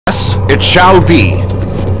It shall be.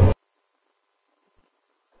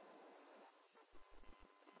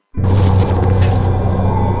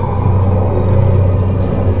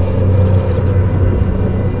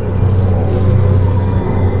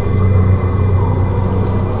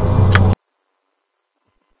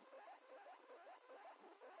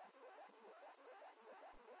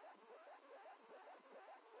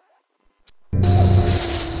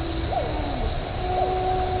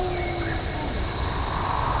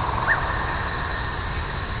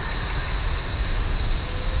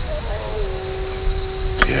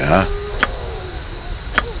 Yeah?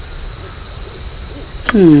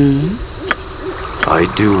 I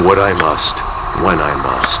do what I must, when I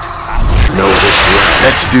must. Know this well.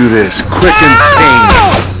 Let's do this, quick and painless.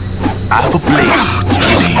 I have a blade.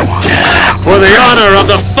 For the honor of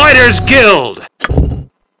the Fighters Guild!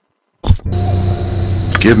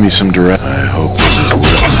 Give me some direct. I hope this is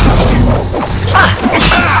worth it.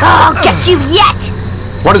 I'll get you yet!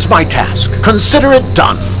 What is my task? Consider it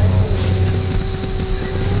done.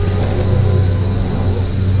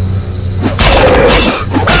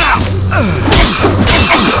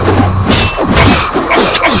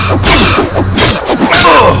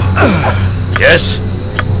 Yes?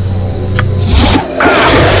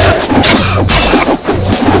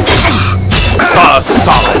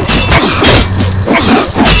 Solid.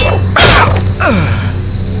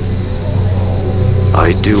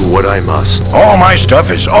 I do what I must. All my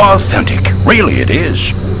stuff is authentic. Really, it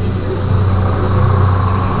is.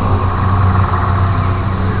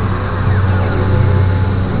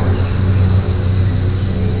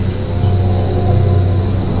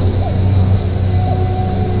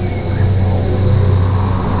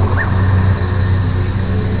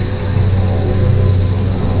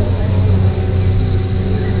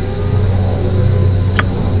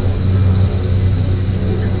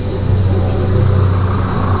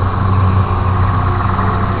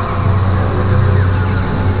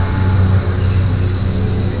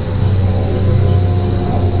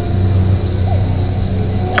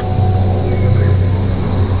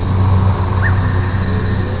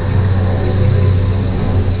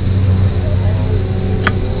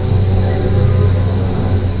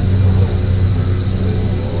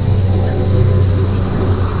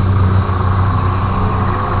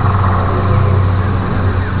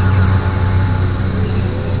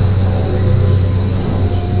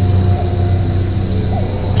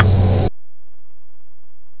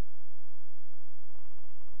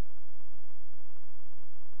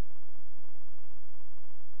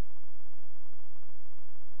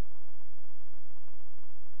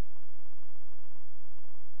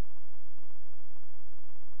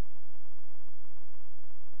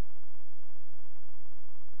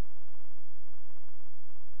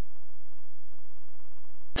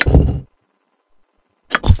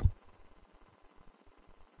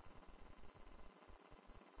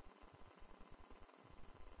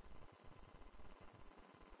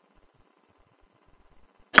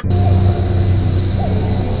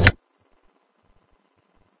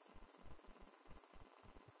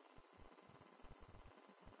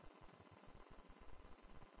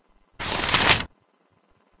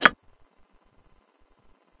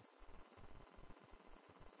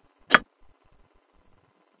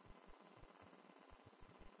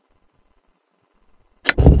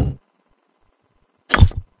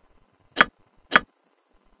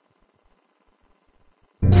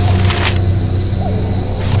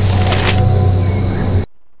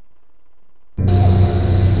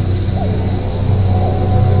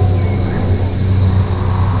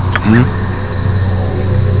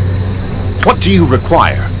 What do you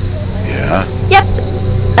require? Yeah? Yep.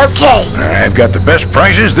 Okay. I've got the best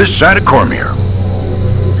prices this side of Cormier.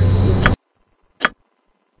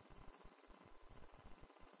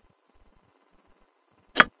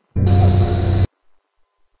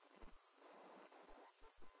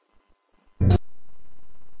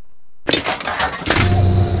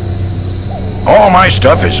 All my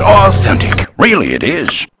stuff is authentic. Really, it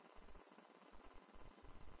is.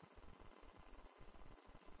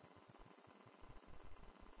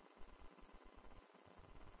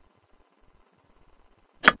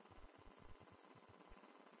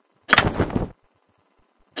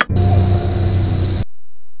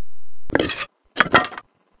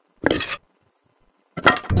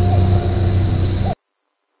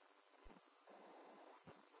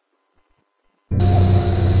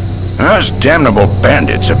 Those damnable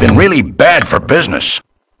bandits have been really bad for business.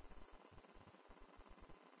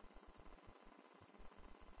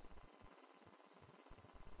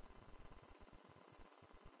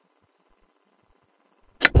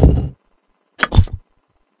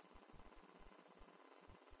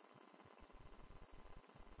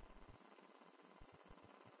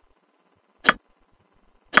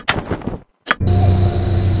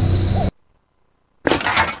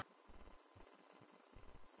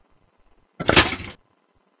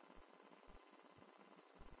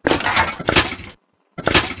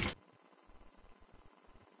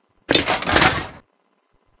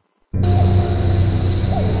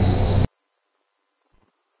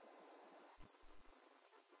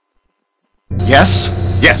 Yes?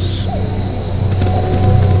 Yes.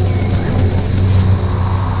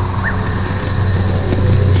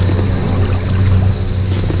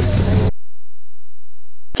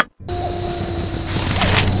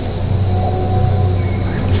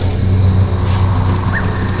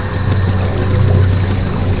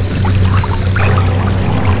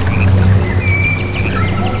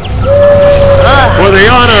 For the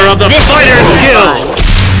honor of the Fighter's Guild!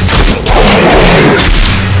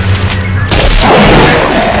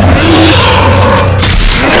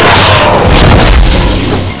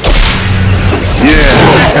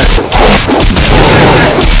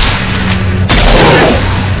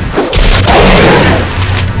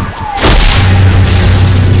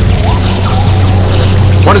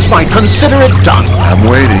 What is mine? Consider it done. I'm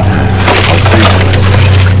waiting. I'll see to it.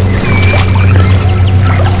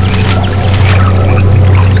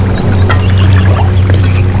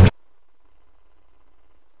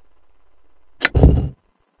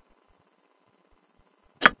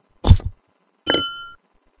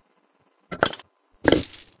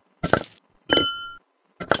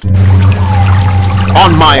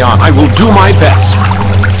 On my honor, I will do my best.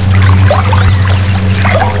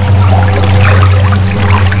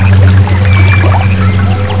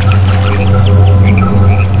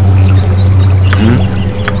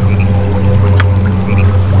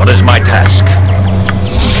 What is my task?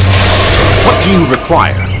 What do you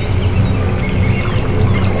require?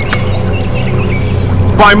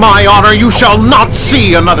 By my honor, you shall not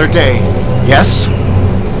see another day. Yes?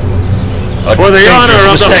 For the honor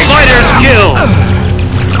of the Fighter's Guild!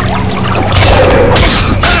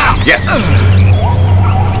 Yes.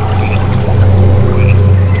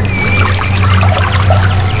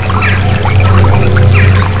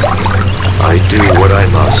 I do what I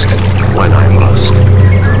must, when I must.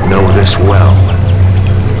 Know this well.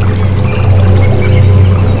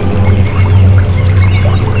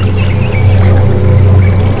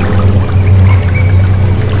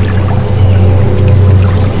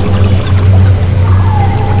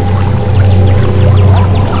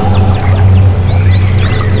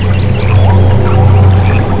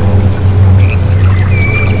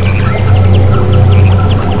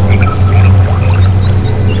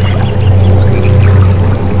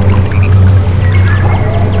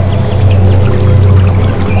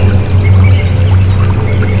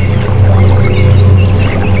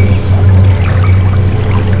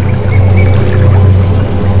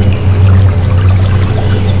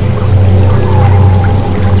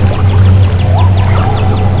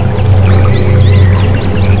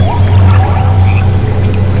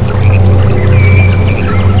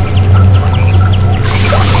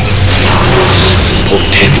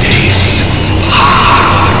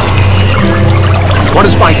 What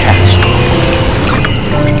is my task?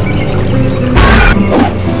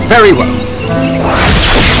 Very well.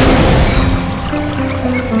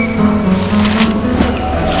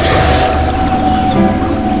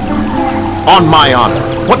 On my honor,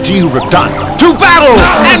 what do you done? To battle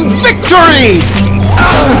and victory!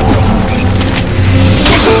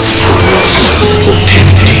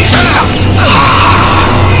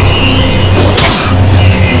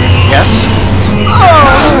 Yes?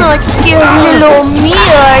 Oh, not scared little me,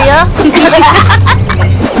 are ya?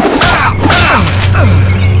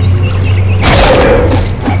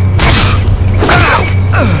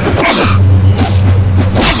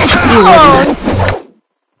 Oh.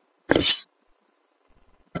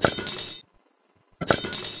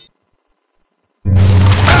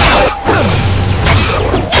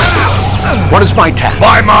 What is my task?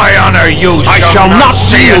 By my honor, you I shall not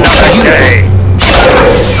see another day!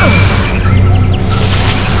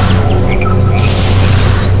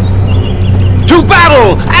 To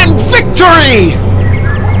battle and victory!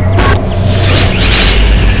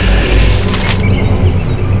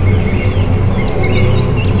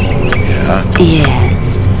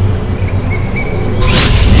 Yes.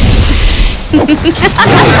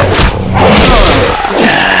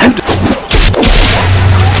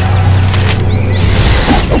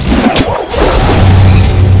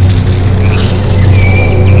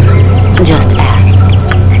 Just ask.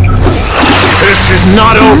 This is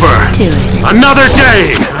not over. Do it. Another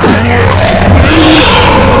day.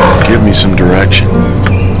 Give me some direction.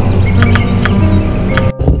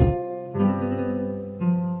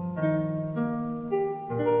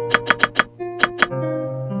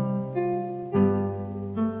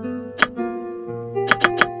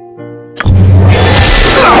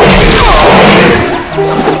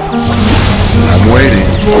 I'm waiting.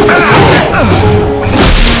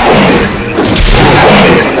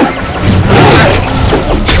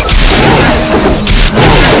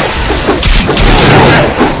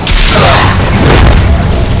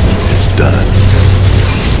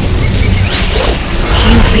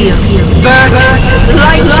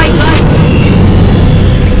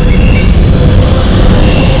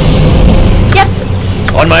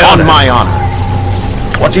 On my On honor. my honor.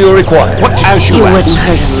 What do you require? What as you You ask. wouldn't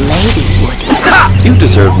hurt a lady, would you? You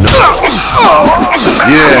deserve no...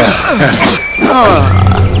 Yeah.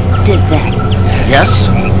 Did that. Yes?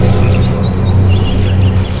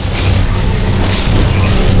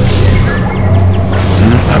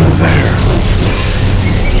 I'm there.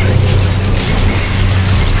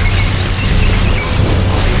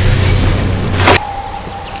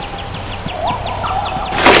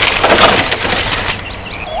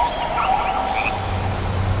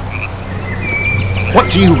 What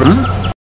do you...